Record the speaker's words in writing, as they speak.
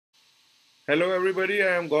Hello everybody,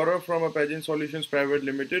 I am Gaurav from Apagen Solutions Pvt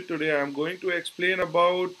Limited. Today I am going to explain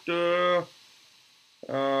about uh,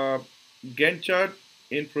 Gantt chart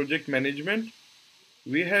in project management.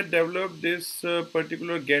 We had developed this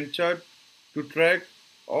particular Gantt chart to track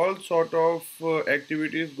all sort of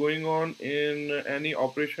activities going on in any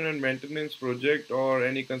operation and maintenance project or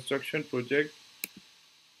any construction project.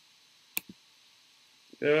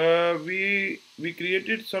 We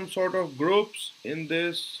created some sort of groups in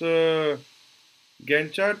this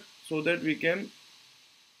Gantt chart so that we can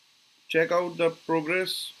check out the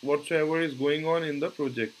progress whatsoever is going on in the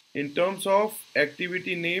project. In terms of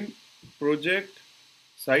activity name, project,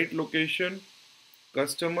 site location,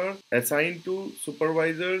 customer, assigned to,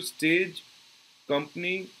 supervisor, stage,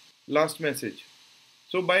 company, last message.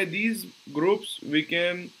 So by these groups we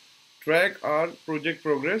can track our project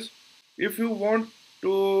progress. If you want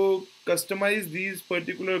to customize these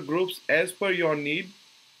particular groups as per your need,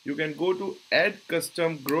 you can go to add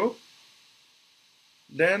custom group.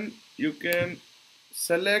 Then you can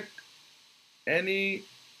select any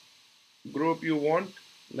group you want,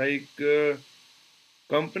 like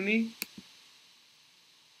company.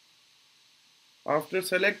 After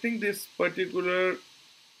selecting this particular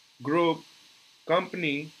group,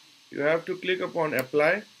 company, you have to click upon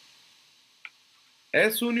apply.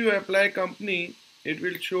 As soon you apply company, it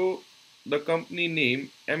will show the company name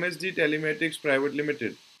MSD Telematics Private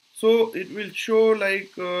Limited. So it will show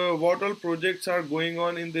like what all projects are going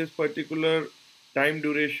on in this particular time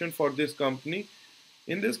duration for this company.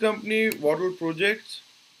 In this company, what all projects,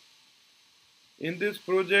 in this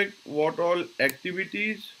project, what all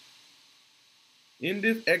activities, in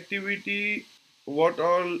this activity, what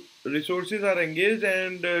all resources are engaged,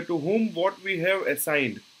 and to whom what we have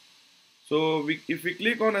assigned. So if we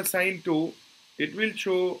click on assign to, it will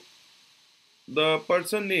show the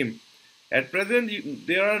person name. At present,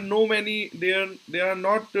 there are no many, there are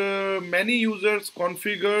not many users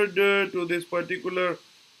configured to this particular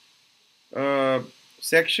uh,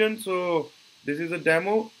 section. So this is a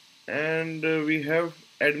demo, and we have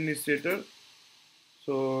administrator.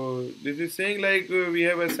 So this is saying like we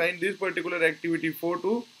have assigned this particular activity for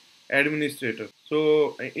to administrator.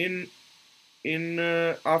 So in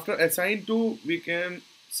after assign to, we can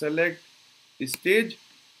select stage.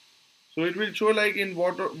 So it will show like in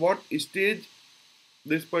what stage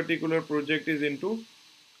this particular project is into.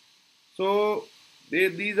 So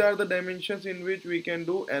these are the dimensions in which we can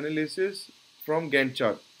do analysis from Gantt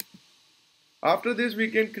chart. After this, we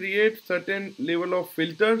can create certain level of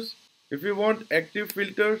filters. If we want active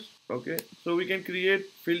filters, okay, so we can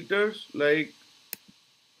create filters like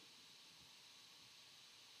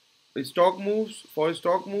stock moves. For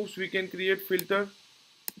stock moves, we can create filter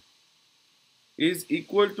is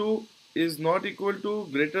equal to, is not equal to,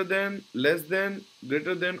 greater than, less than,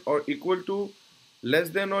 greater than or equal to, less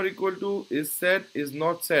than or equal to, is set, is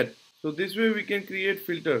not set. So this way we can create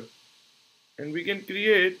filter, and we can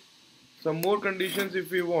create some more conditions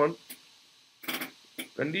if we want.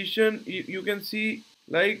 Condition, you can see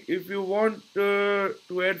like if you want to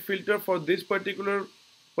add filter for this particular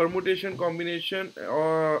permutation combination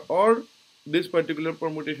or this particular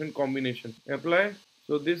permutation combination, apply.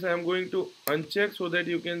 So this I am going to uncheck so that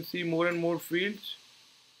you can see more and more fields.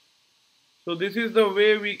 So this is the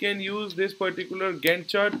way we can use this particular Gantt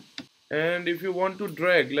chart. And if you want to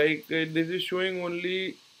drag, like this is showing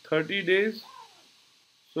only 30 days,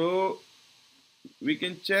 so we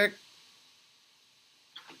can check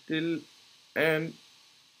till end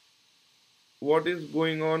what is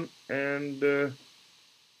going on and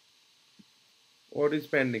what is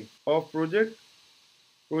pending of project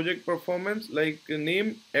performance, like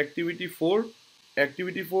name activity 4,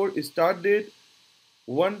 activity 4 start date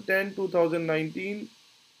 1/10/2019,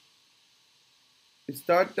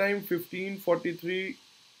 start time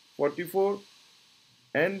 15:43:44,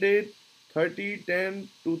 end date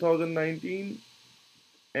 30/10/2019,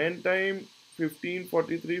 end time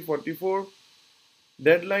 15:43:44,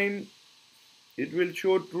 deadline, it will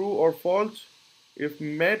show true or false. If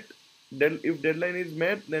met, if deadline is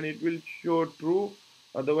met, then it will show true,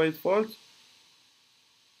 otherwise false.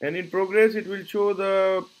 And in progress, it will show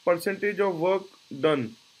the percentage of work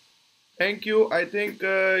done. Thank you. I think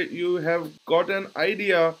you have got an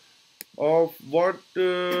idea of what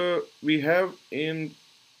we have in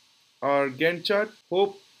our Gantt chart.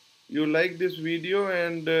 Hope you like this video,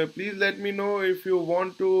 and please let me know if you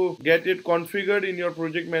want to get it configured in your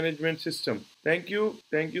project management system. Thank you.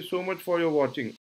 Thank you so much for your watching.